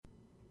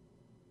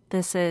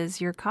This is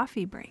your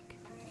coffee break.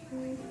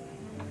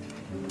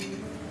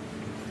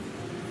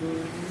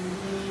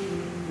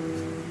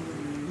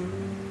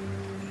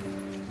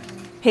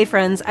 Hey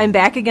friends, I'm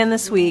back again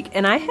this week,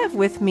 and I have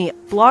with me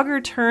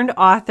blogger turned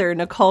author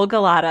Nicole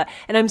Gulotta,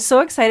 and I'm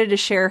so excited to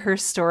share her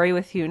story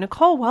with you.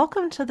 Nicole,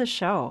 welcome to the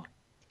show.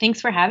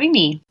 Thanks for having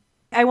me.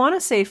 I want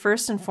to say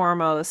first and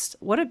foremost,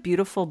 what a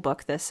beautiful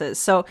book this is.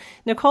 So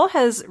Nicole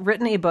has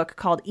written a book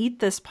called Eat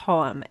This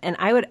Poem, and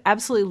I would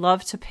absolutely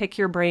love to pick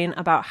your brain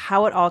about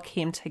how it all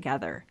came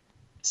together.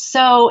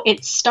 So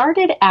it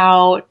started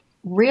out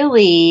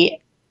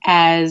really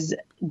as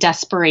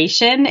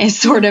desperation is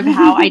sort of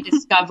how I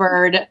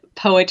discovered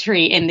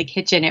poetry in the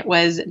kitchen. It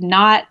was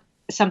not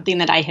something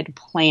that I had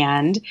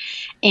planned.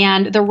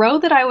 And the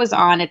road that I was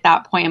on at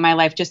that point in my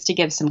life, just to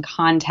give some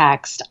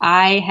context,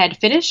 I had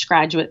finished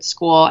graduate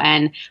school,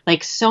 and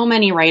like so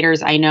many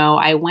writers I know,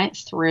 I went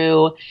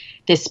through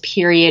this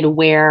period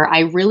where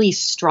I really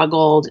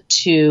struggled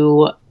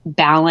to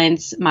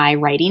balance my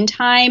writing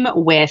time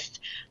with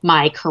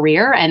my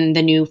career and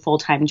the new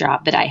full-time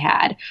job that I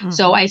had. Mm-hmm.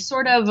 So I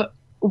sort of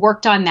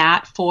worked on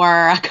that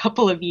for a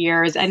couple of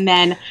years. And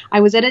then I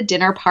was at a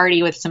dinner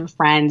party with some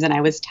friends, and I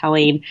was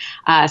telling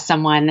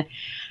someone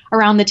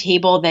around the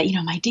table that,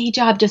 my day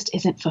job just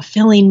isn't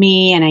fulfilling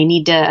me and I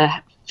need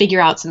to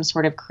figure out some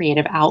sort of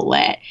creative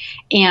outlet.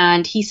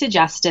 And he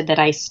suggested that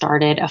I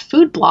started a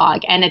food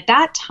blog. And at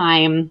that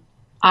time,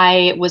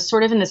 I was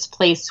sort of in this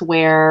place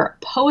where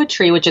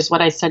poetry, which is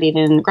what I studied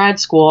in grad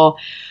school,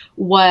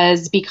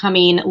 was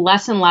becoming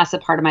less and less a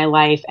part of my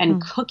life,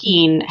 and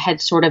cooking had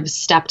sort of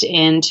stepped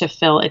in to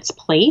fill its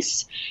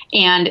place.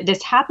 And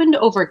this happened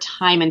over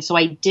time. And so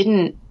I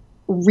didn't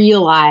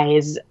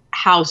realize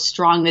how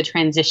strong the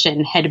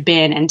transition had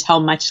been until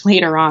much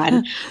later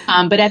on.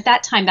 But at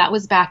that time, that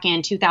was back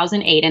in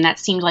 2008. And that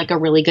seemed like a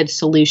really good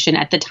solution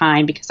at the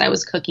time because I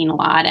was cooking a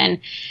lot and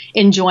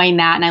enjoying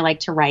that. And I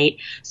like to write.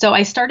 So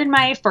I started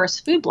my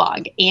first food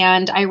blog,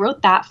 and I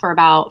wrote that for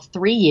about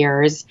 3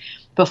 years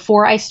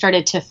before I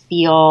started to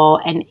feel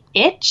an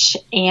itch.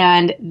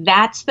 And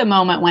that's the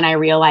moment when I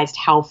realized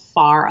how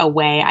far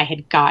away I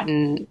had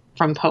gotten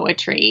from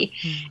poetry.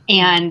 Mm-hmm.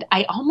 And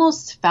I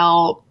almost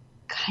felt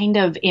kind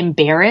of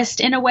embarrassed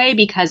in a way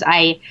because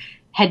I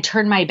had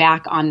turned my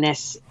back on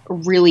this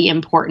really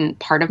important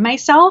part of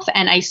myself,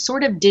 and I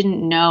sort of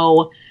didn't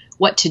know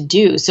what to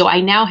do. So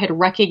I now had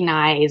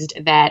recognized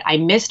that I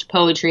missed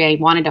poetry.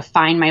 I wanted to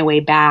find my way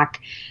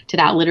back to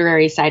that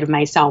literary side of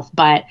myself,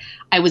 but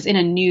I was in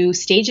a new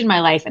stage in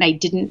my life and I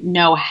didn't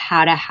know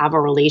how to have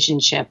a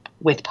relationship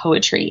with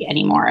poetry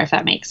anymore, if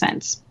that makes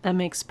sense. That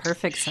makes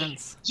perfect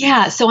sense.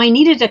 Yeah. So I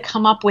needed to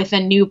come up with a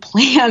new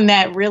plan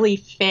that really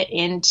fit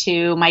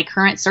into my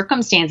current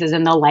circumstances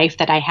and the life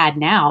that I had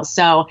now.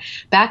 So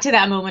back to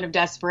that moment of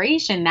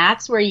desperation,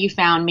 that's where you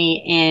found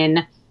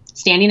me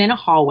standing in a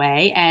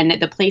hallway,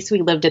 and the place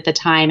we lived at the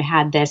time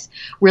had this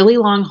really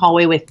long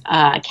hallway with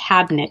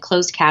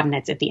closed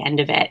cabinets at the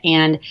end of it.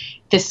 And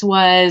this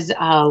was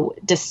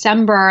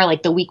December,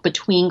 like the week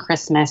between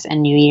Christmas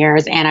and New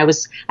Year's. And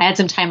I had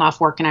some time off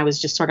work, and I was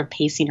just sort of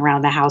pacing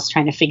around the house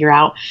trying to figure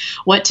out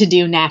what to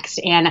do next.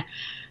 And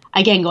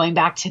again, going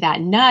back to that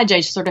nudge, I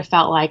just sort of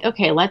felt like,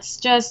 okay, let's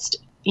just,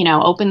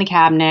 open the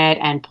cabinet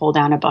and pull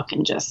down a book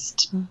and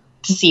just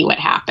see what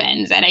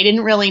happens. And I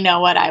didn't really know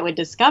what I would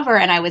discover.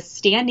 And I was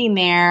standing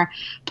there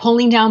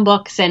pulling down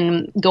books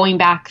and going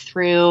back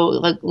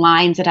through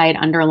lines that I had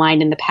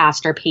underlined in the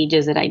past or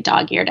pages that I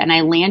dog-eared. And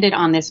I landed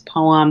on this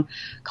poem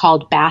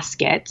called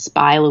Baskets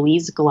by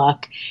Louise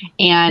Gluck.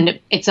 And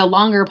it's a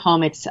longer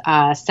poem. It's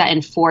set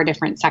in 4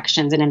 different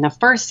sections. And in the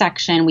first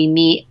section, we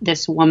meet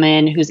this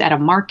woman who's at a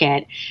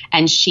market,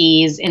 and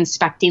she's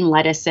inspecting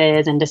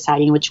lettuces and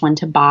deciding which one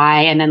to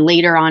buy. And then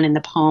later on in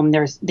the poem,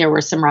 there were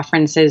some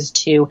references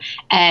to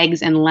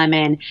eggs and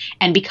lemon.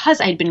 And because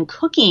I'd been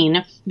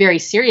cooking very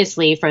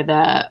seriously for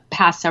the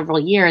past several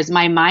years,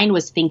 my mind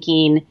was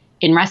thinking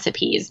in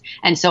recipes.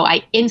 And so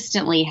I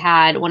instantly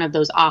had one of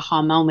those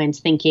aha moments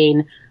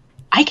thinking,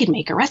 I could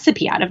make a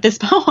recipe out of this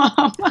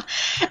poem.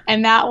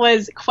 And that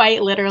was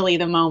quite literally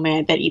the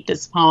moment that Eat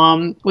This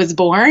Poem was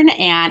born.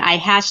 And I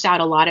hashed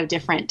out a lot of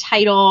different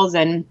titles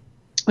and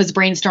was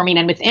brainstorming.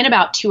 And within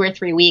about 2 or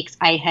 3 weeks,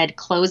 I had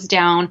closed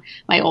down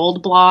my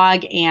old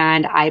blog,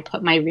 and I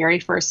put my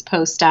very first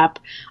post up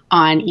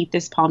on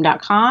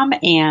eatthispoem.com,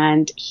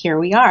 and here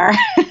we are.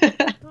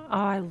 Oh,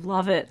 I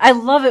love it. I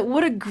love it.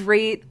 What a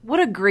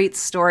great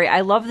story.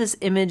 I love this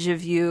image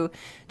of you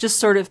just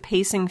sort of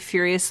pacing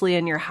furiously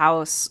in your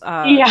house.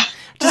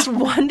 Just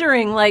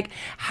wondering,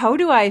 how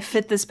do I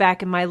fit this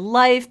back in my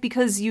life?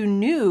 Because you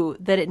knew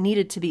that it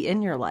needed to be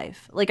in your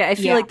life. I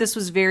feel like this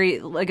was a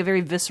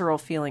very visceral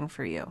feeling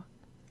for you.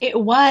 It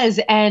was.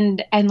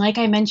 And like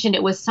I mentioned,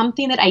 it was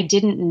something that I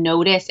didn't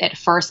notice at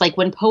first. Like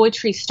when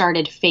poetry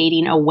started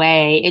fading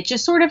away, it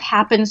just sort of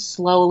happened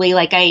slowly.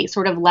 Like I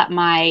sort of let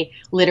my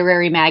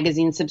literary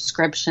magazine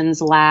subscriptions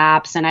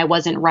lapse, and I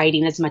wasn't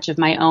writing as much of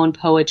my own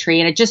poetry.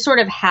 And it just sort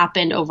of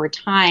happened over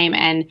time.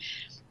 And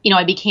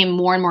I became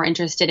more and more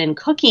interested in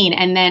cooking.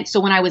 And then,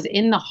 so when I was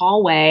in the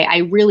hallway,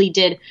 I really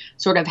did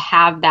sort of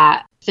have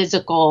that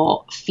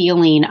physical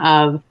feeling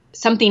of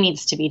something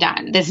needs to be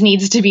done. This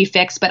needs to be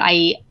fixed, but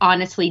I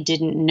honestly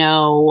didn't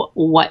know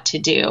what to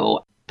do.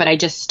 But I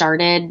just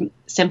started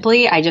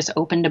simply, I just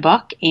opened a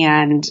book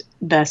and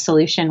the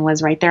solution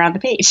was right there on the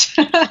page.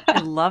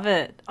 I love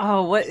it.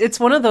 Oh, it's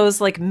one of those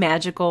like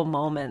magical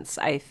moments,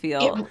 I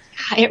feel.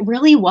 It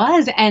really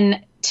was.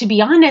 And to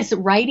be honest,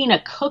 writing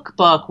a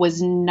cookbook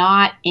was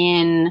not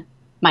in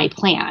my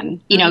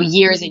plan,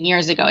 years and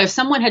years ago. If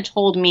someone had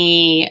told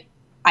me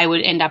I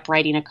would end up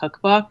writing a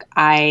cookbook,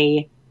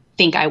 I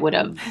think I would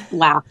have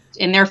laughed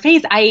in their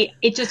face.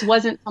 It just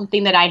wasn't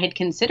something that I had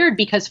considered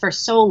because for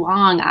so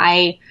long,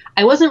 I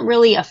wasn't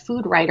really a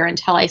food writer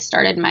until I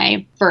started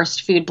my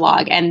first food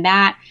blog. And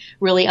that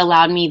really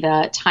allowed me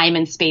the time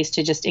and space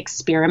to just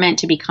experiment,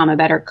 to become a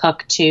better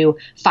cook, to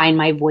find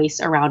my voice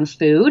around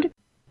food.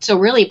 So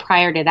really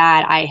prior to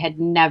that, I had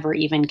never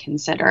even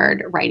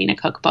considered writing a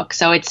cookbook.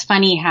 So it's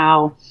funny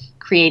how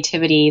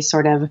creativity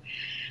sort of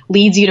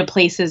leads you to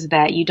places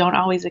that you don't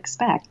always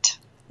expect.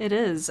 It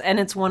is. And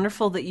it's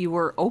wonderful that you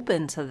were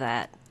open to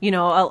that. A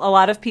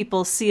lot of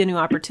people see a new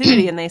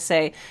opportunity and they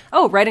say,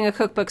 oh, writing a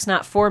cookbook's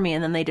not for me.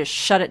 And then they just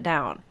shut it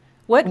down.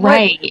 What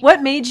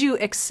made you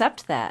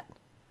accept that?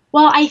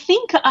 Well, I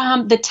think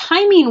the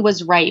timing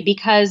was right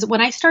because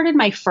when I started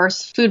my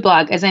first food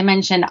blog, as I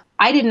mentioned,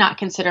 I did not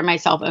consider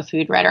myself a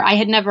food writer. I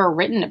had never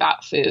written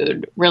about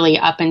food really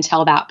up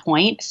until that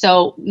point.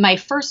 So my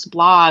first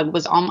blog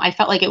was, I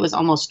felt like it was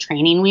almost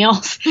training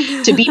wheels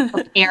to be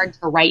prepared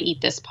to write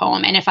Eat This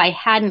Poem. And if I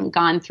hadn't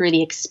gone through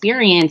the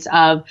experience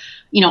of,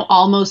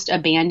 almost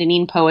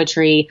abandoning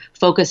poetry,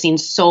 focusing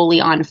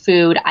solely on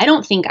food, I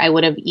don't think I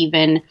would have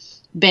even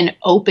been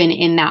open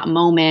in that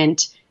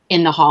moment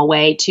in the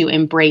hallway to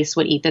embrace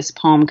what Eat This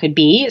Poem could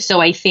be.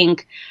 So I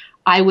think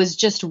I was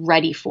just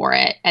ready for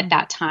it at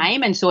that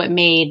time. And so it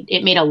made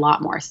a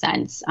lot more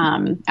sense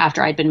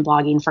after I'd been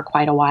blogging for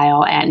quite a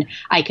while and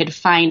I could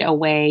find a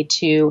way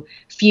to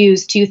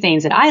fuse two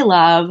things that I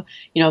love,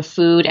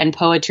 food and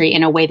poetry,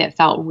 in a way that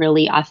felt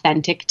really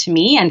authentic to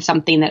me and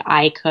something that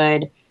I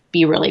could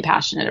be really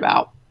passionate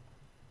about.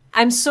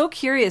 I'm so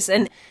curious,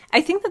 and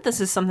I think that this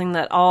is something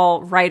that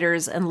all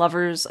writers and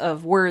lovers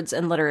of words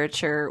and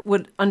literature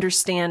would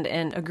understand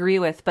and agree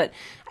with, but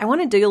I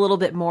want to dig a little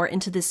bit more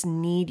into this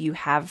need you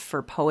have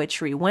for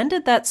poetry. When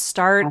did that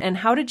start, and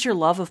how did your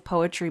love of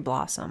poetry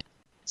blossom?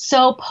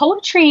 So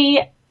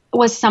poetry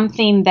was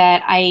something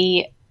that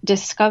I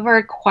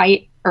discovered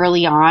quite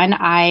early on.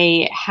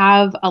 I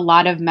have a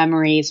lot of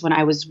memories when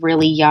I was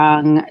really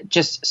young,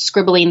 just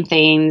scribbling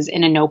things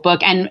in a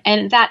notebook. And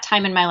that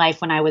time in my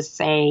life when I was,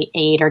 say,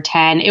 8 or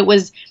 10, it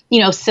was,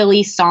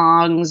 silly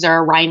songs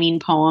or rhyming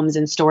poems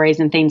and stories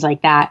and things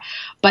like that.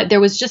 But there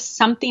was just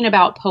something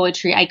about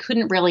poetry. I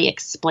couldn't really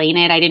explain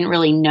it. I didn't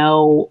really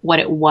know what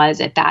it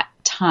was at that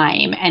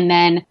time. And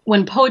then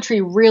when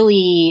poetry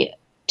really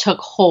took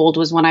hold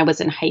was when I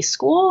was in high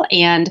school,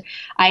 and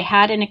I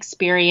had an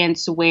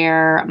experience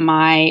where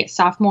my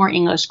sophomore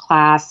English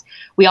class,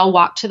 we all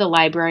walked to the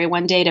library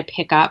one day to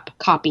pick up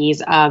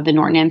copies of the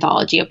Norton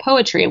Anthology of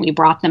Poetry, and we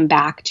brought them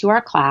back to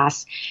our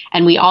class,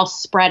 and we all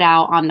spread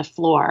out on the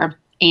floor,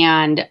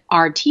 and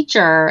our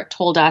teacher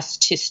told us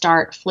to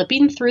start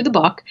flipping through the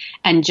book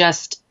and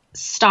just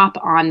stop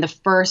on the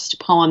first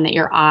poem that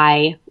your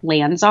eye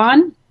lands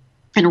on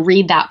and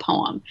read that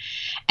poem.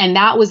 And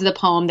that was the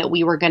poem that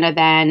we were going to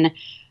then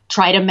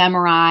try to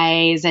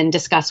memorize and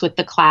discuss with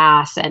the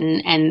class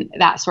and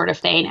that sort of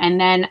thing. And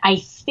then I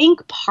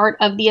think part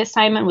of the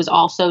assignment was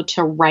also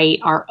to write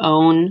our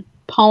own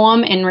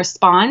poem in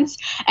response.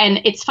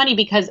 And it's funny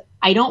because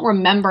I don't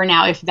remember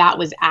now if that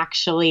was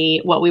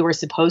actually what we were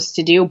supposed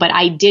to do, but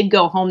I did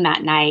go home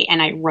that night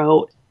and I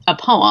wrote a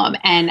poem.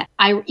 And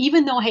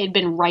even though I had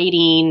been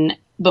writing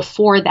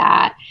before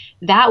that,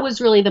 that was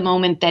really the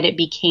moment that it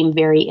became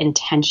very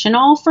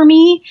intentional for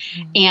me.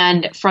 Mm-hmm.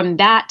 And from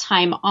that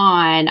time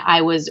on,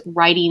 I was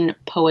writing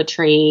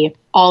poetry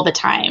all the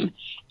time.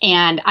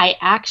 And I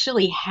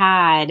actually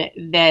had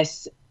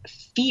this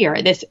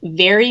fear, this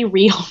very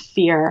real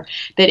fear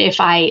that if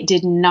I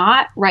did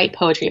not write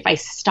poetry, if I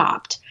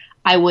stopped,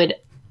 I would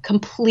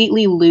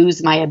completely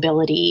lose my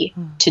ability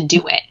to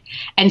do it.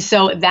 And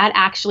so that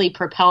actually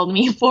propelled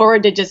me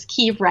forward to just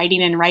keep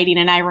writing and writing.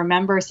 And I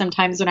remember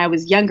sometimes when I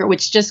was younger,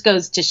 which just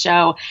goes to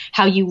show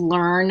how you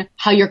learn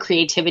how your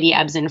creativity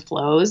ebbs and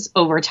flows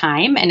over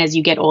time. And as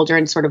you get older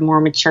and sort of more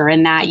mature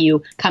in that,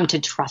 you come to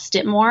trust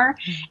it more.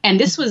 And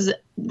this was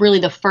really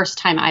the first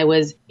time I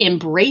was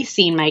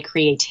embracing my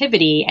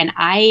creativity, and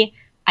I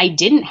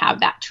didn't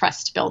have that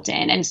trust built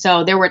in. And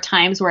so there were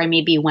times where I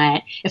maybe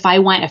if I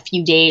went a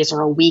few days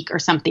or a week or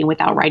something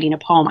without writing a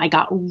poem, I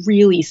got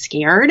really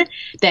scared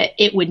that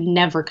it would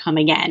never come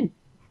again.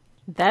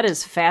 That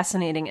is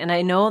fascinating. And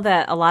I know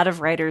that a lot of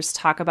writers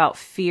talk about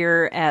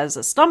fear as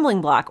a stumbling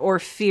block or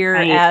fear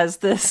as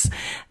this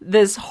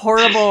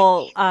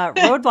horrible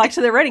roadblock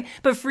to their writing.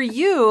 But for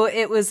you,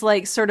 it was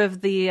like sort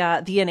of the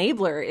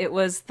enabler. It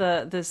was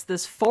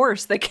this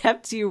force that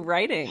kept you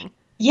writing.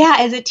 Yeah,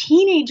 as a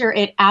teenager,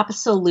 it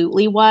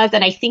absolutely was.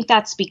 And I think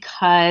that's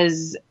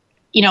because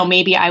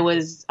maybe I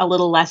was a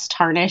little less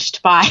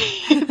tarnished by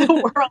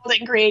the world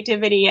and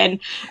creativity and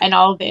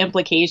all of the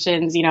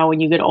implications, when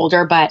you get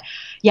older. But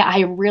yeah,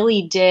 I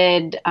really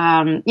did,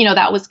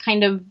 that was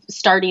kind of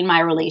starting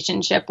my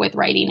relationship with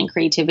writing and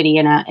creativity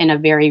in a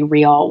very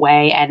real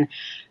way. And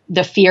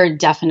the fear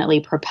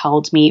definitely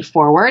propelled me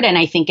forward. And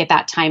I think at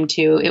that time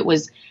too, it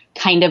was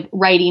kind of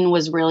writing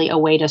was really a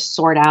way to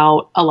sort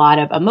out a lot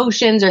of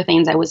emotions or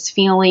things I was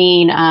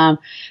feeling.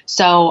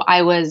 So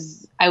I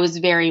was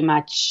very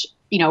much,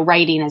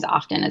 writing as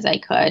often as I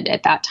could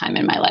at that time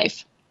in my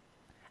life.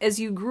 As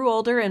you grew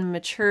older and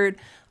matured,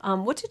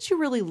 what did you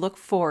really look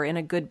for in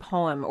a good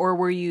poem? Or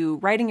were you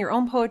writing your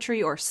own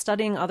poetry or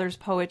studying others'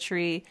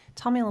 poetry?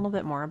 Tell me a little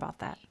bit more about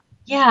that.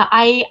 Yeah,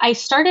 I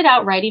started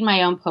out writing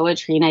my own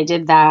poetry, and I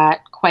did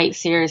that quite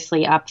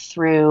seriously up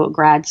through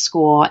grad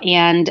school.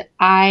 And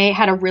I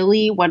had a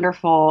really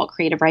wonderful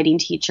creative writing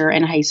teacher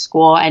in high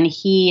school, and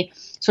he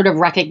sort of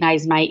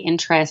recognized my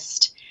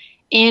interest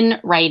in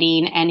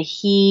writing, and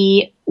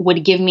he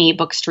would give me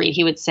books to read.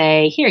 He would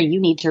say, here, you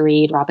need to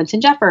read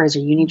Robinson Jeffers, or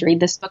you need to read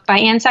this book by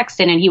Anne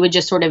Sexton. And he would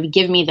just sort of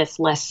give me this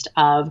list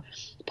of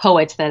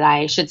poets that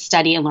I should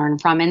study and learn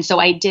from. And so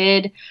I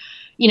did,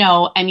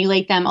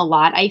 emulate them a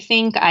lot. I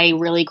think I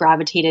really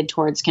gravitated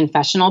towards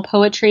confessional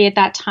poetry at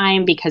that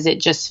time because it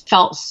just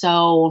felt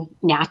so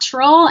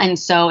natural and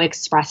so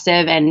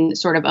expressive and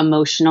sort of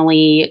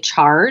emotionally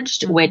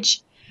charged,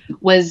 which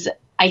was,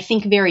 I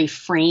think, very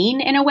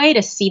freeing in a way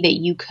to see that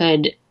you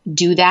could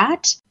do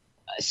that.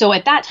 So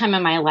at that time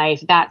in my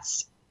life,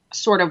 that's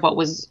sort of what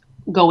was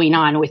going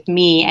on with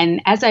me.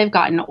 And as I've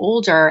gotten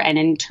older, and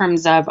in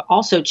terms of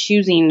also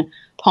choosing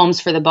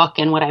poems for the book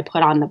and what I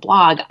put on the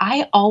blog,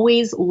 I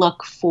always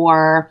look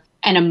for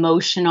an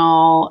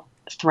emotional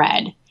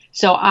thread.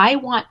 So I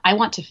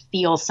want to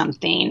feel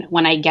something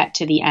when I get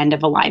to the end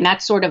of a line.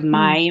 That's sort of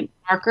my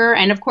marker.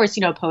 And of course,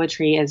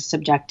 poetry is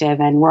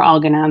subjective and we're all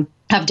going to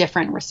have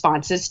different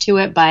responses to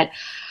it. But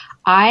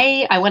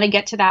I want to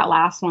get to that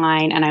last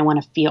line and I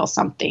want to feel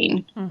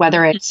something,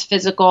 whether it's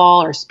physical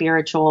or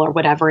spiritual or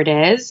whatever it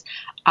is.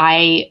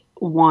 I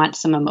want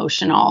some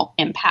emotional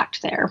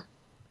impact there.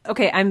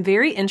 Okay, I'm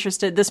very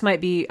interested. This might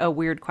be a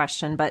weird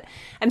question, but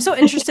I'm so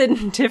interested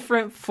in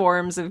different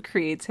forms of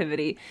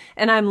creativity.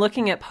 And I'm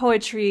looking at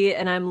poetry,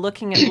 and I'm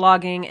looking at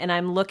blogging, and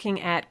I'm looking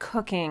at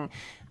cooking.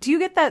 Do you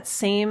get that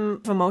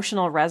same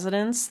emotional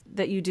resonance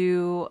that you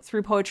do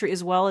through poetry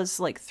as well as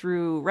like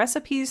through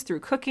recipes, through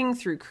cooking,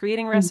 through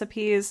creating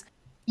recipes?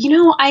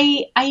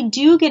 I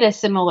do get a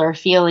similar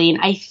feeling.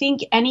 I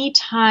think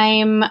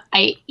anytime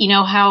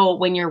how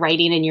when you're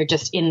writing and you're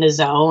just in the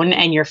zone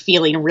and you're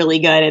feeling really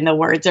good and the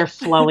words are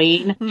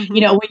flowing,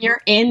 when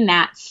you're in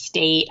that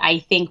state, I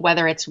think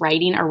whether it's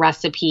writing a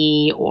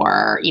recipe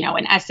or,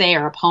 an essay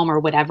or a poem or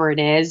whatever it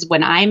is,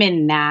 when I'm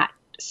in that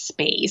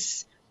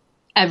space,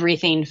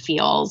 everything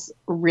feels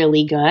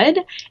really good.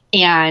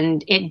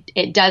 And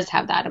it does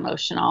have that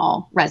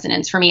emotional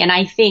resonance for me. And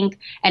I think,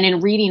 and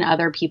in reading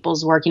other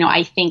people's work,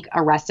 I think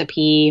a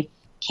recipe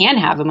can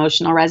have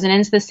emotional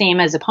resonance the same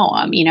as a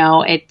poem.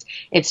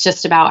 It's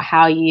just about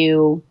how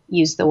you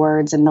use the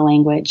words and the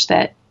language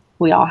that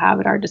we all have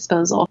at our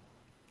disposal.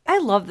 I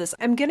love this.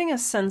 I'm getting a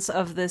sense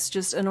of this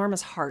just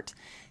enormous heart.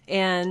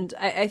 And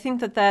I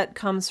think that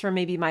comes from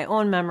maybe my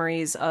own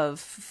memories of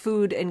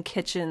food and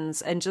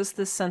kitchens and just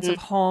this sense of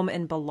home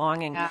and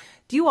belonging. Yeah.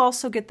 Do you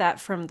also get that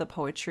from the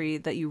poetry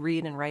that you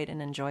read and write and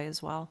enjoy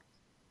as well?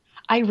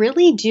 I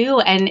really do.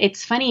 And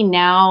it's funny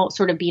now,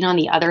 sort of being on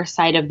the other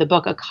side of the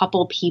book, a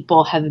couple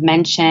people have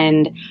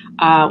mentioned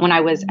when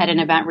I was at an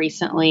event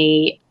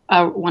recently,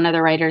 one of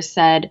the writers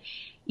said,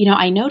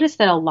 I noticed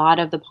that a lot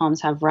of the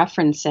poems have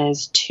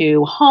references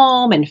to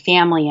home and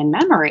family and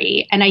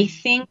memory. And I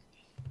think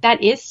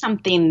that is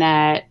something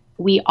that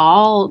we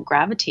all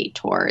gravitate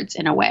towards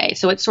in a way.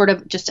 So it's sort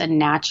of just a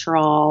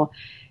natural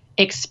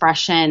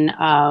expression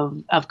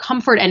of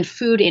comfort, and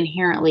food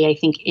inherently, I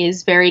think,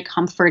 is very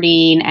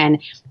comforting, and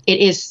it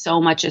is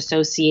so much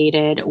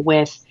associated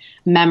with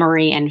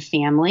memory and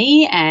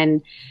family.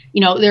 And,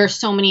 there are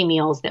so many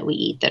meals that we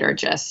eat that are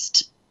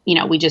just,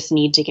 we just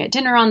need to get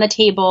dinner on the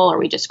table, or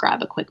we just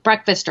grab a quick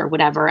breakfast or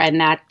whatever.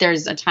 And that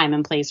there's a time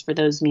and place for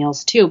those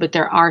meals too. But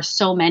there are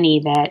so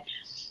many that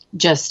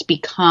just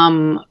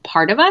become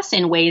part of us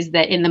in ways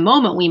that in the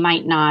moment we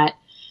might not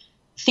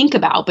think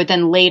about, but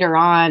then later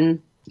on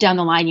down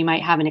the line, you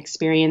might have an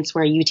experience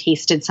where you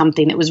tasted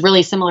something that was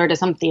really similar to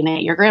something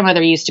that your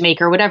grandmother used to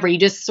make or whatever. You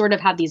just sort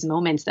of have these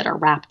moments that are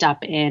wrapped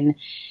up in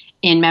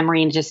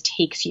memory, and it just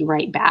takes you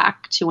right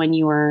back to when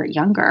you were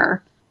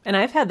younger. And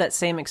I've had that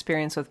same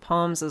experience with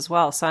poems as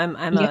well. So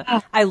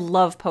I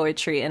love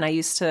poetry, and I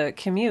used to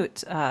commute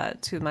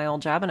to my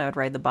old job, and I would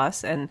ride the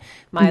bus, and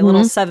my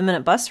little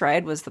 7-minute bus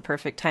ride was the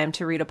perfect time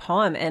to read a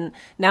poem. And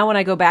now when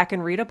I go back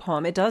and read a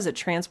poem, it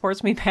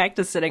transports me back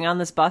to sitting on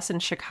this bus in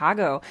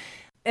Chicago.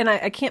 And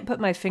I can't put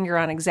my finger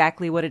on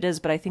exactly what it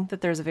is, but I think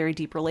that there's a very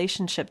deep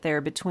relationship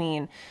there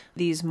between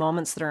these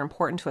moments that are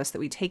important to us that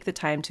we take the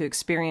time to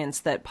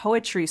experience that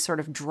poetry sort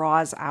of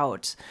draws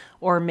out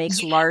or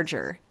makes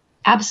larger.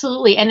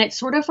 Absolutely. And it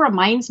sort of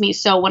reminds me.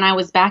 So when I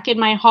was back in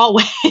my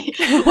hallway,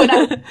 when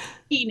I was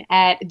looking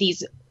at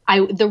these,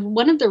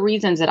 one of the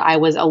reasons that I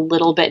was a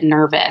little bit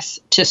nervous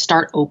to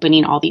start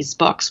opening all these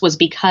books was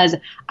because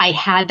I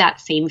had that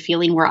same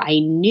feeling where I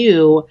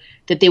knew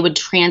that they would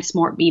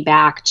transport me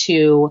back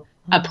to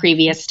a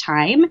previous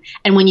time.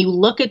 And when you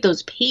look at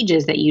those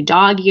pages that you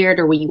dog-eared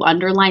or when you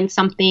underline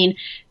something,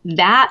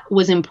 that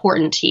was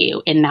important to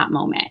you in that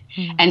moment.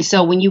 Mm-hmm. And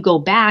so when you go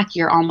back,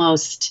 you're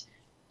almost,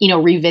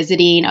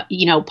 revisiting,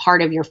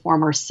 part of your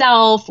former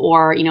self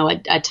or,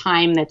 a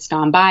time that's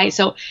gone by.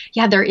 So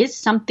yeah, there is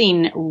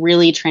something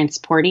really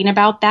transporting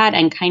about that.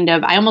 And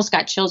I almost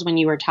got chills when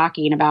you were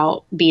talking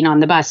about being on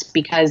the bus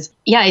because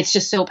yeah, it's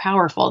just so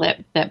powerful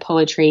that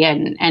poetry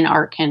and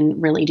art can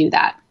really do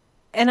that.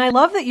 And I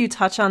love that you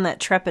touch on that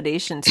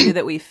trepidation too,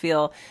 that we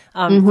feel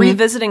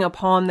revisiting a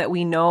poem that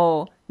we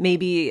know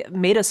maybe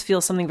made us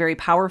feel something very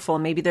powerful.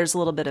 And maybe there's a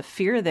little bit of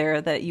fear there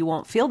that you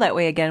won't feel that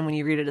way again when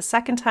you read it a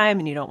second time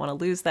and you don't want to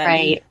lose that.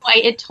 Right.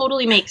 It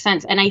totally makes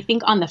sense. And I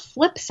think on the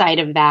flip side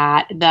of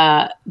that,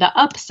 the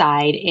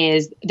upside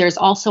is there's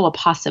also a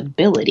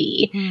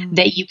possibility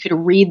that you could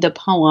read the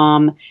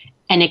poem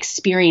and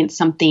experience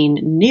something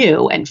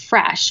new and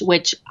fresh,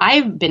 which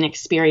I've been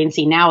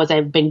experiencing now as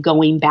I've been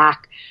going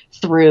back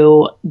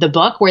through the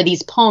book where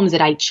these poems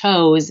that I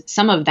chose,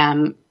 some of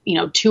them,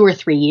 2 or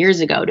 3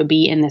 years ago to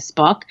be in this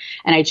book.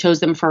 And I chose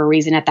them for a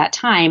reason at that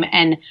time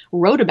and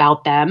wrote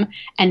about them.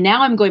 And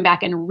now I'm going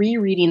back and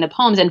rereading the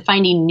poems and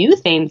finding new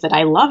things that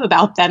I love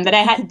about them that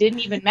I didn't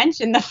even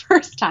mention the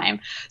first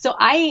time. So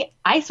I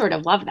sort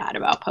of love that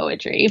about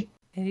poetry.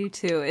 I do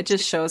too. It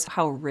just shows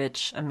how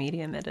rich a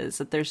medium it is,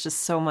 that there's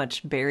just so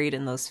much buried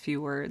in those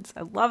few words.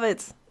 I love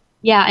it.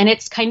 Yeah. And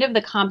it's kind of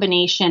the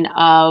combination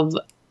of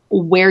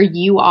where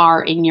you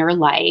are in your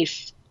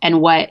life and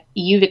what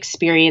you've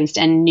experienced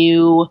and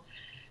knew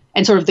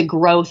and sort of the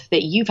growth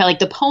that you felt. Like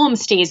the poem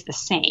stays the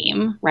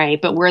same,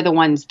 right? But we're the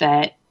ones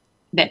that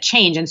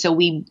change. And so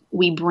we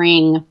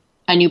bring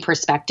a new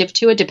perspective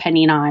to it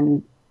depending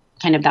on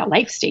kind of that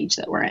life stage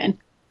that we're in.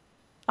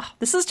 Oh,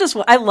 this is just,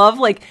 I love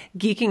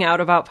geeking out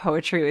about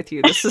poetry with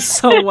you. This is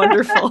so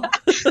wonderful.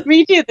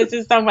 Me too. This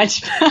is so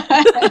much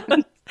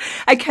fun.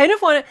 I kind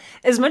of want to,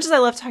 as much as I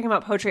love talking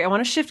about poetry, I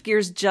want to shift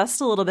gears just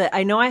a little bit.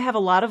 I know I have a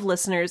lot of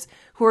listeners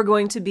who are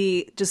going to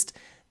be just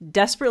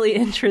desperately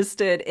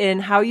interested in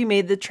how you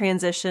made the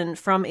transition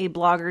from a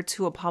blogger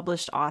to a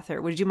published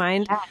author. Would you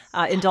mind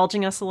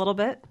indulging us a little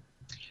bit?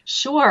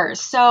 Sure.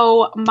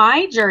 So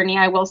my journey,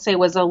 I will say,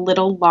 was a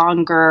little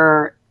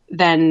longer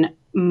than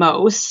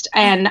most.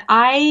 And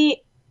I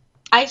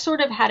sort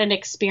of had an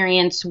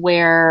experience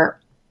where,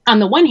 on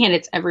the one hand,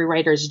 it's every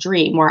writer's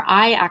dream, where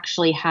I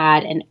actually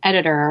had an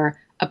editor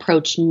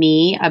approach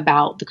me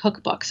about the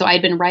cookbook. So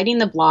I'd been writing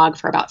the blog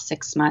for about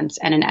 6 months,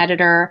 and an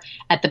editor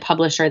at the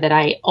publisher that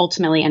I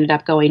ultimately ended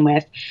up going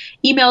with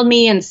emailed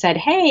me and said,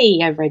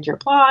 "Hey, I've read your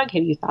blog.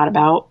 Have you thought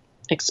about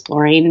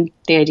exploring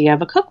the idea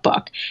of a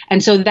cookbook?"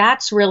 And so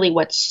that's really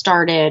what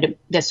started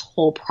this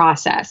whole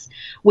process,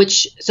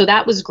 so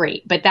that was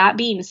great. But that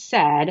being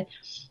said,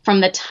 from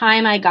the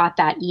time I got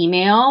that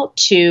email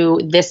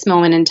to this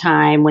moment in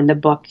time when the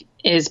book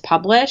is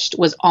published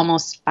was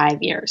almost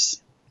 5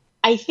 years.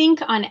 I think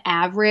on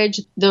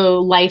average, the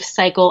life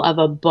cycle of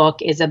a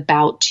book is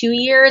about 2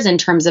 years in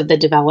terms of the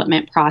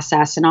development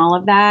process and all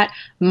of that.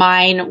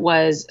 Mine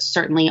was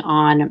certainly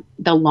on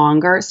the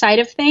longer side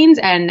of things.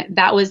 And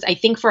that was, I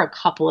think, for a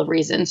couple of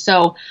reasons.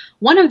 So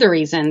one of the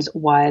reasons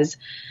was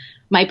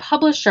my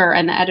publisher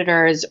and the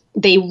editors,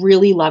 they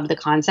really loved the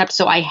concept.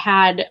 So I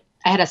had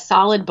a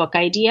solid book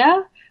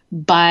idea,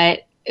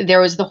 but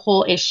there was the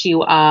whole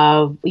issue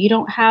of you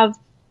don't have,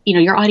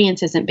 your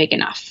audience isn't big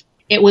enough.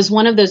 It was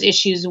one of those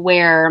issues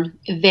where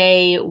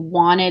they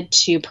wanted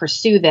to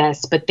pursue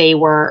this, but they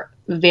were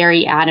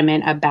very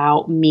adamant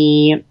about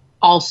me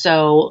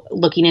also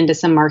looking into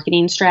some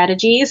marketing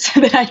strategies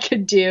that I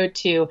could do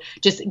to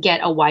just get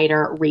a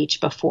wider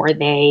reach before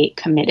they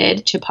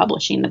committed to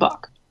publishing the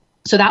book.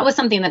 So that was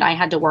something that I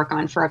had to work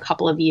on for a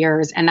couple of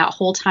years. And that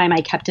whole time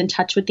I kept in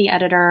touch with the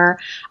editor.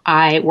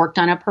 I worked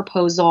on a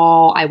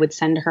proposal. I would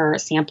send her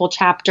sample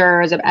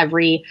chapters of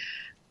every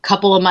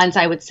couple of months.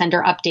 I would send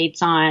her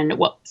updates on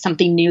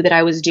something new that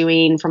I was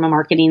doing from a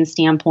marketing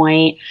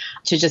standpoint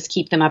to just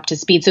keep them up to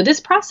speed. So this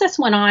process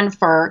went on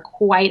for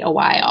quite a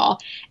while.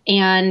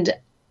 And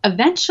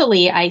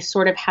eventually I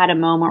sort of had a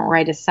moment where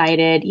I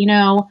decided,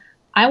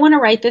 I want to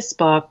write this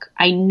book.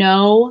 I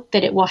know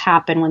that it will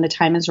happen when the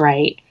time is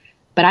right,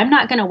 but I'm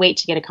not going to wait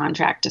to get a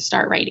contract to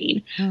start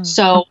writing.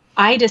 So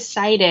I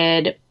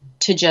decided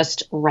to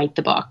just write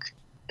the book.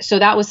 So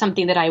that was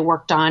something that I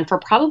worked on for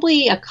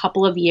probably a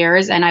couple of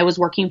years, and I was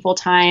working full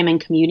time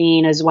and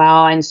commuting as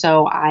well. And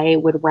so I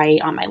would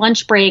write on my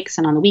lunch breaks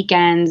and on the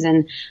weekends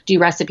and do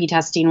recipe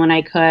testing when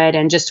I could,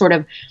 and just sort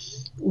of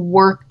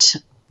worked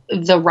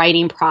the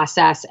writing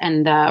process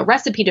and the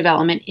recipe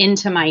development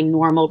into my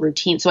normal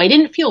routine. So I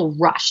didn't feel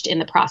rushed in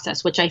the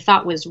process, which I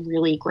thought was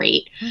really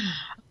great.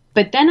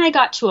 But then I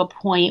got to a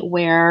point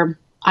where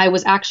I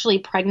was actually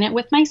pregnant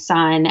with my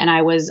son, and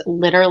I was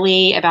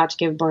literally about to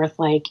give birth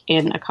like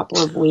in a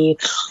couple of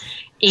weeks.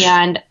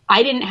 And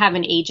I didn't have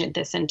an agent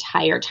this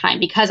entire time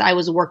because I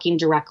was working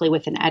directly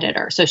with an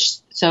editor.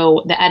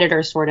 So the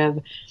editor sort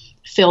of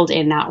filled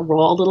in that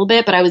role a little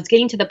bit, but I was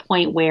getting to the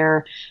point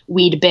where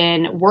we'd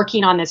been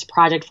working on this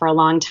project for a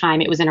long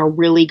time. It was in a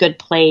really good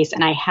place,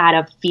 and I had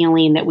a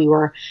feeling that we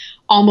were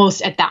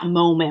almost at that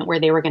moment where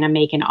they were going to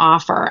make an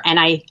offer. And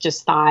I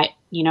just thought,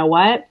 you know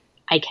what?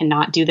 I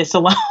cannot do this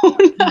alone.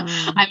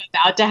 I'm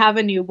about to have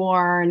a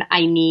newborn.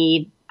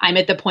 I'm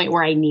at the point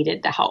where I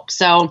needed the help.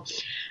 So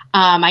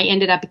I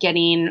ended up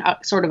getting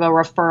sort of a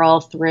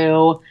referral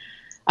through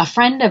a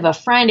friend of a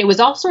friend. It was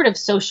all sort of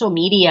social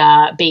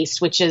media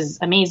based, which is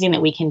amazing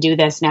that we can do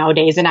this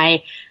nowadays. And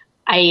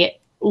I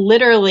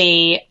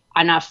literally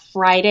on a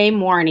Friday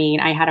morning,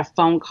 I had a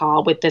phone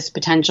call with this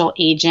potential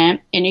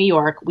agent in New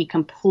York. We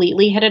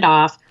completely hit it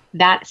off.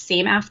 That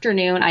same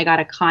afternoon, I got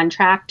a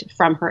contract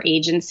from her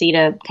agency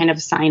to kind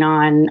of sign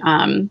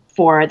on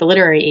for the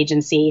literary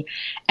agency.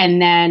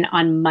 And then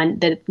on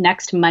the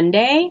next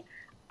Monday,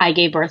 I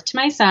gave birth to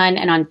my son.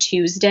 And on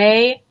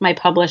Tuesday, my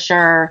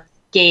publisher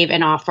gave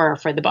an offer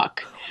for the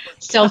book.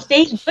 So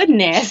thank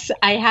goodness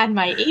I had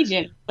my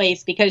agent in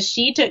place because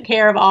she took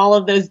care of all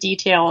of those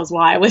details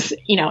while I was,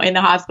 in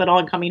the hospital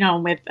and coming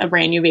home with a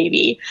brand new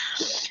baby.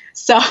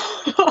 So,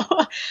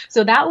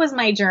 so that was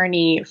my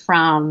journey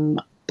from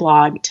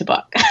blog to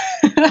book.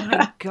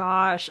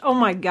 Oh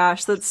my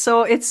gosh. It's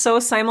so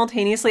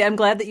simultaneously. I'm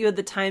glad that you had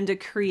the time to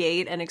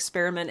create and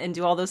experiment and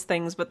do all those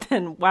things, but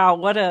then, wow,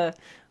 what a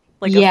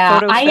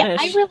photo finish.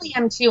 I really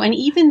am too. And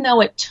even though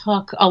it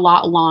took a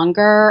lot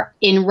longer,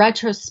 in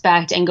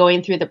retrospect and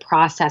going through the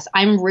process,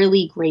 I'm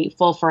really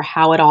grateful for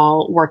how it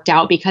all worked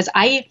out because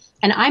I'm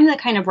the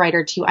kind of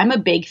writer too. I'm a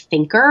big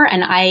thinker,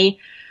 and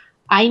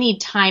I need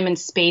time and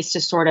space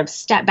to sort of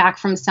step back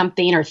from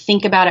something or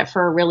think about it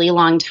for a really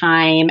long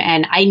time.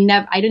 And I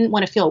didn't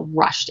want to feel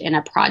rushed in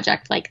a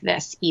project like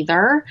this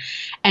either.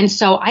 And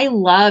so I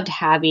loved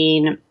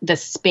having the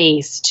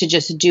space to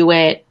just do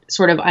it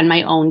sort of on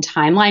my own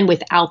timeline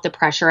without the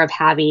pressure of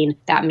having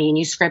that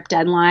manuscript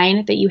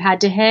deadline that you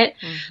had to hit.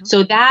 Mm-hmm.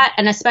 So that,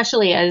 and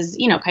especially as,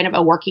 kind of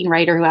a working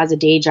writer who has a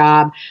day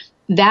job,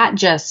 that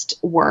just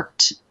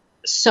worked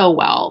so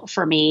well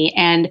for me.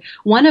 And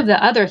one of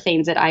the other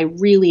things that I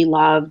really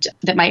loved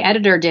that my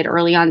editor did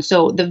early on,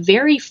 so the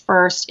very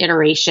first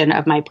iteration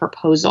of my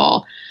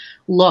proposal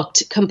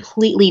looked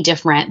completely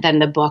different than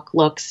the book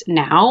looks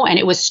now. And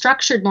it was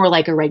structured more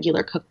like a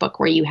regular cookbook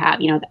where you have,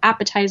 the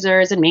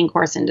appetizers and main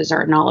course and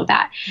dessert and all of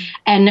that. Mm-hmm.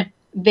 And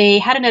they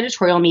had an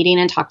editorial meeting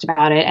and talked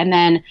about it. And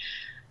then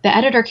the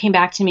editor came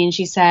back to me and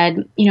she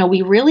said,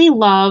 we really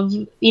love,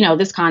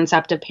 this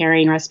concept of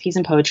pairing recipes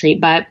and poetry,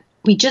 but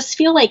we just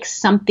feel like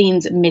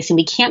something's missing.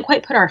 We can't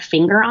quite put our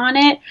finger on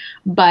it,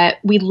 but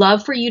we'd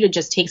love for you to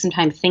just take some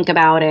time, think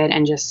about it,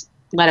 and just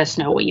let us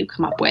know what you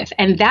come up with.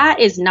 And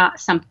that is not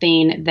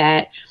something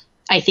that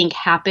I think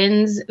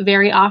happens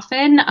very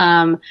often.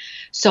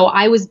 So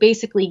I was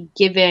basically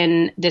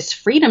given this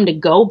freedom to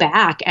go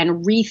back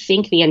and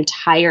rethink the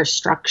entire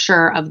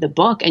structure of the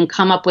book and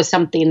come up with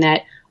something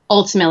that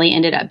ultimately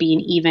ended up being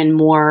even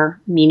more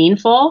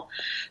meaningful.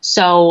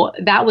 So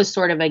that was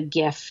sort of a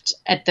gift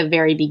at the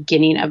very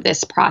beginning of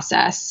this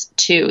process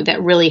too,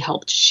 that really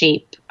helped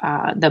shape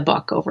the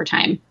book over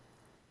time.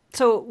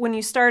 So when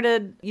you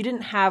started, you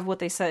didn't have what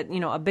they said,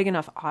 a big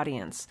enough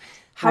audience.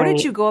 How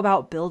did you go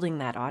about building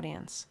that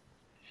audience?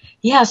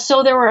 Yeah,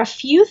 so there were a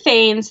few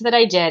things that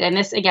I did. And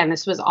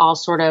this was all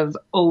sort of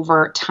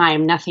over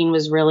time. Nothing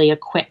was really a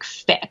quick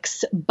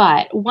fix.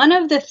 But one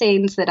of the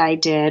things that I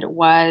did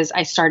was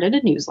I started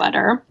a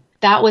newsletter.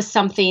 That was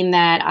something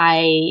that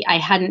I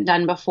hadn't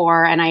done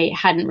before, and I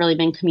hadn't really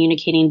been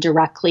communicating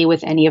directly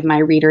with any of my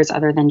readers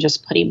other than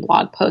just putting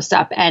blog posts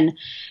up. And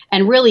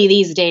really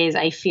these days,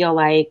 I feel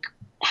like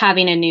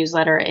having a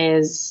newsletter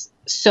is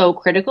so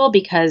critical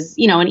because,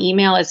 an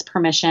email is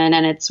permission,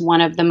 and it's one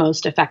of the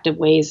most effective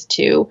ways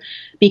to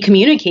be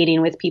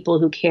communicating with people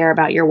who care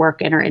about your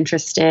work and are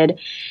interested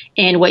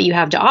in what you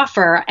have to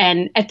offer.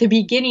 And at the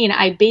beginning,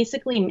 I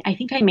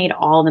think I made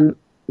all the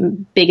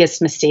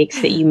biggest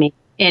mistakes that you make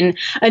in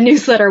a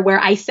newsletter where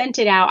I sent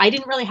it out. I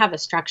didn't really have a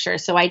structure.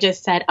 So I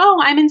just said,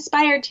 I'm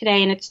inspired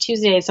today and it's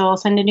Tuesday, so I'll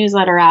send a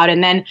newsletter out.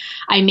 And then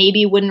I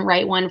maybe wouldn't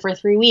write one for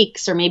 3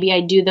 weeks, or maybe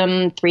I'd do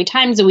them 3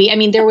 times a week. I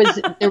mean, there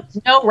was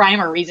no rhyme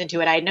or reason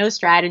to it. I had no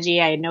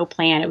strategy. I had no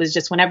plan. It was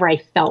just whenever I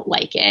felt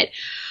like it,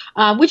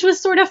 which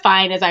was sort of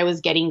fine as I was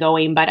getting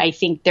going. But I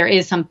think there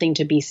is something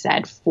to be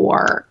said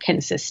for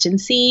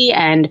consistency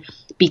and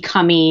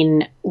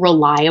becoming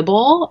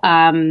reliable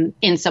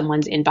in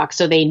someone's inbox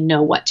so they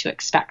know what to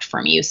expect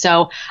from you.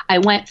 So I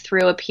went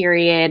through a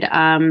period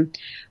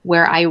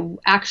where I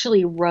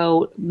actually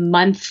wrote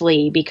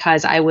monthly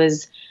because I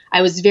was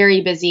very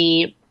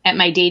busy at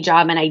my day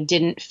job and I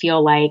didn't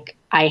feel like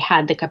I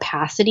had the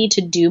capacity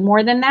to do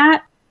more than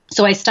that.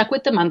 So I stuck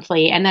with the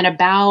monthly, and then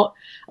about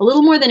a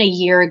little more than a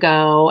year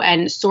ago,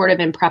 and sort of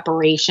in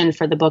preparation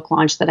for the book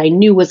launch that I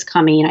knew was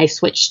coming, I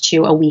switched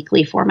to a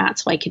weekly format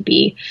so I could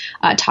be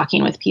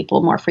talking with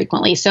people more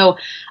frequently. So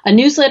a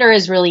newsletter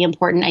is really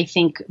important, I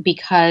think,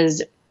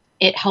 because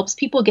it helps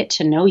people get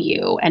to know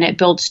you and it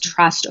builds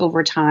trust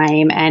over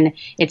time, and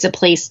it's a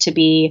place to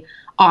be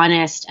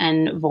honest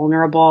and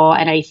vulnerable.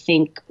 And I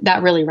think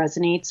that really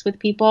resonates with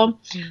people.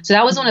 So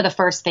that was one of the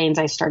first things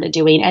I started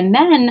doing. And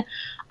then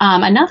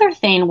another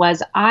thing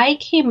was I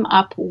came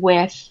up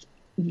with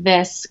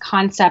this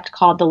concept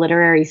called the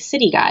Literary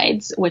City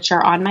Guides, which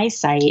are on my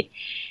site.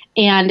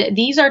 And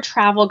these are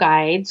travel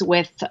guides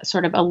with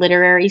sort of a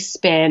literary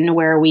spin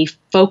where we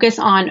focus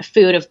on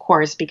food, of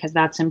course, because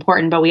that's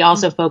important, but we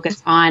also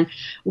focus on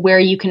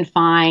where you can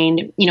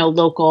find,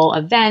 local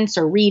events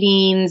or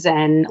readings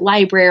and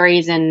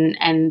libraries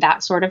and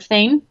that sort of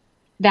thing.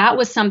 That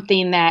was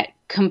something that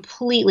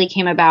completely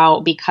came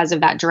about because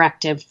of that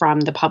directive from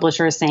the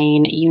publisher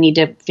saying you need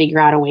to figure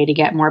out a way to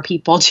get more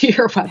people to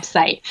your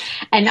website.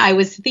 And I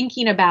was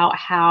thinking about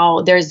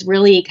how there's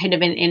really kind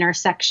of an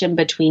intersection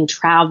between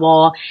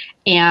travel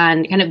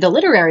and kind of the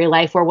literary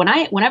life where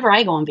whenever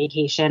I go on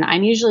vacation,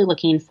 I'm usually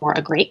looking for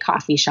a great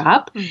coffee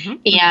shop.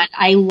 And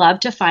I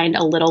love to find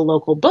a little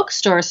local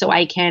bookstore so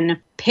I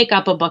can pick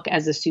up a book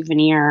as a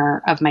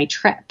souvenir of my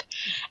trip.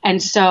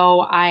 And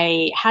so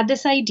I had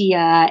this idea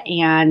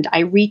and I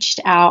reached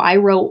out. I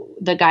wrote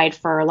the guide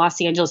for Los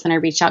Angeles and I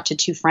reached out to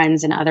 2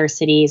 friends in other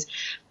cities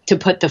to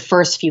put the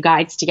first few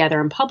guides together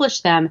and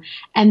publish them.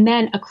 And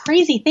then a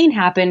crazy thing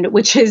happened,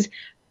 which is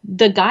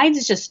the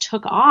guides just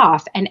took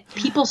off and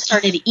people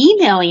started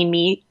emailing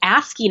me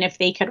asking if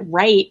they could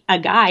write a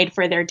guide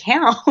for their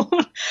town,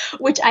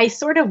 which I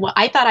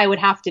thought I would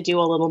have to do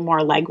a little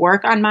more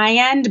legwork on my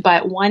end.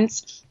 But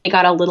once I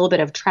got a little bit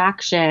of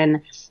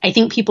traction, I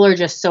think people are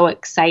just so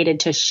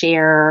excited to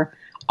share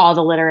all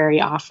the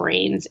literary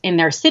offerings in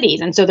their cities.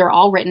 And so they're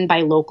all written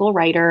by local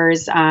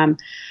writers.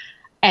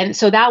 And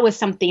so that was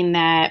something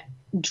that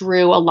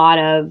drew a lot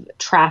of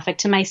traffic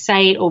to my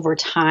site over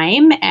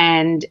time.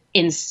 And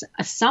in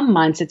some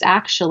months, it's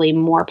actually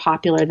more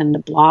popular than the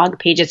blog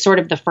page. It's sort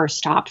of the first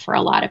stop for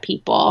a lot of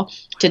people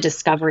to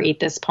discover Eat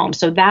This Poem.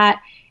 So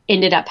that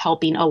ended up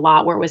helping a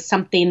lot, where it was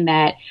something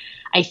that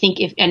I think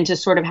and to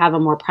sort of have a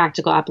more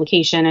practical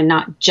application and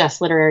not just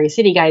literary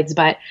city guides,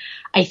 but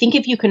I think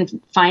if you can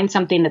find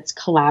something that's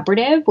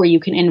collaborative where you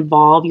can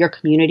involve your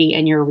community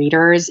and your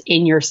readers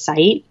in your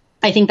site,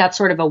 I think that's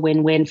sort of a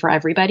win-win for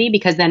everybody,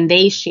 because then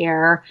they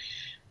share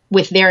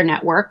with their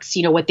networks,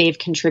 what they've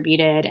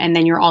contributed. And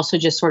then you're also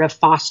just sort of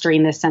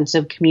fostering this sense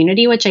of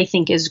community, which I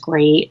think is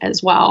great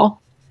as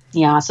well.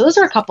 Yeah. So those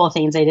are a couple of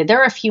things I did.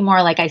 There are a few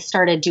more, like I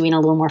started doing a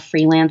little more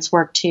freelance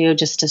work too,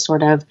 just to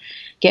sort of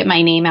get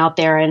my name out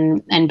there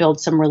and build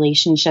some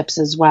relationships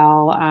as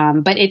well.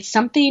 But it's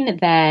something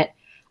that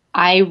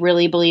I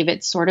really believe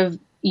it's sort of,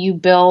 you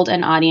build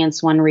an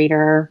audience one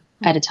reader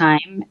at a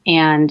time.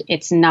 And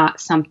it's not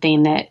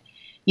something that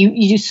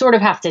you sort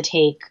of have to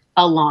take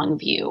a long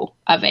view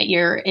of it.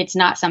 It's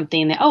not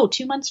something that,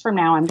 2 months from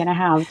now, I'm going to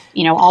have,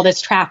 all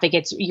this traffic.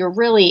 You're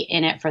really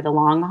in it for the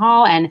long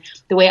haul. And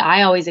the way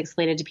I always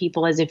explain it to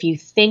people is if you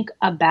think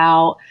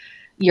about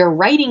your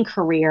writing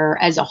career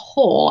as a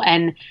whole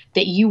and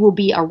that you will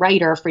be a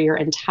writer for your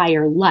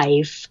entire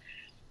life,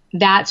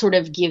 that sort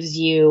of gives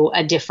you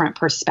a different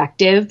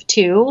perspective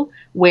too,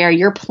 where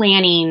you're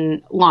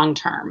planning long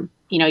term.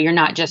 You're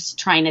not just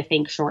trying to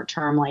think short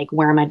term, like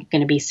where am I going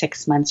to be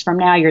 6 months from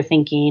now? You're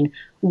thinking,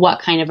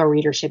 what kind of a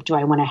readership do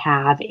I want to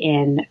have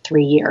in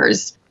 3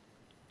 years?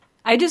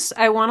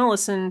 I want to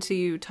listen to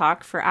you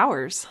talk for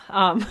hours.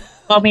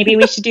 Well, maybe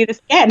we should do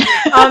this again.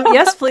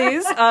 Yes,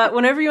 please.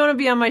 Whenever you want to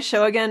be on my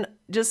show again,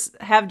 just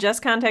have Jess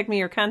contact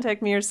me or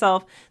contact me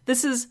yourself.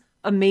 This is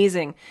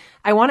amazing.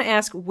 I want to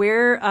ask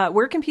where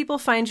can people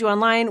find you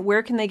online?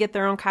 Where can they get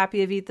their own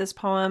copy of Eat This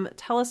Poem?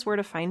 Tell us where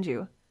to find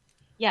you.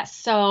 Yes.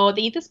 So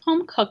the Eat This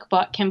Poem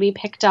cookbook can be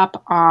picked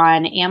up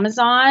on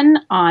Amazon,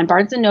 on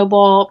Barnes &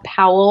 Noble,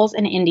 Powell's,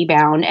 and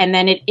IndieBound. And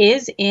then it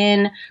is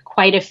in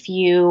quite a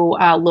few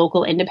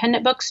local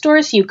independent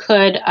bookstores. You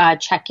could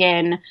check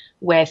in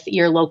with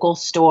your local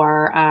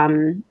store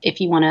if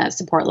you want to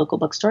support local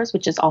bookstores,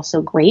 which is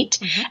also great.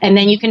 Mm-hmm. And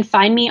then you can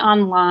find me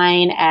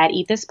online at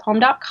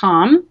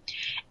eatthispoem.com.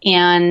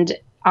 And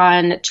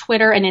on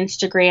Twitter and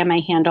Instagram, my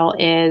handle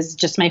is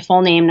just my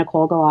full name,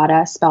 Nicole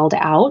Gulotta, spelled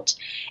out.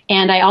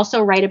 And I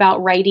also write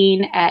about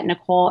writing at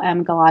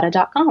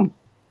NicoleMGulotta.com.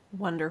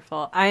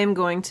 Wonderful. I am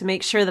going to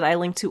make sure that I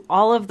link to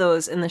all of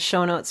those in the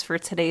show notes for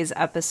today's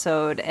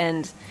episode.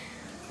 And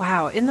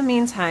wow, in the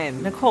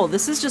meantime, Nicole,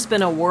 this has just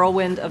been a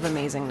whirlwind of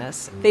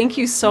amazingness. Thank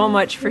you so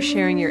much for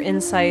sharing your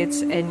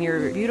insights and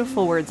your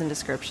beautiful words and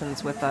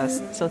descriptions with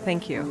us. So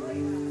thank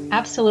you.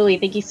 Absolutely.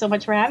 Thank you so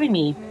much for having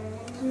me.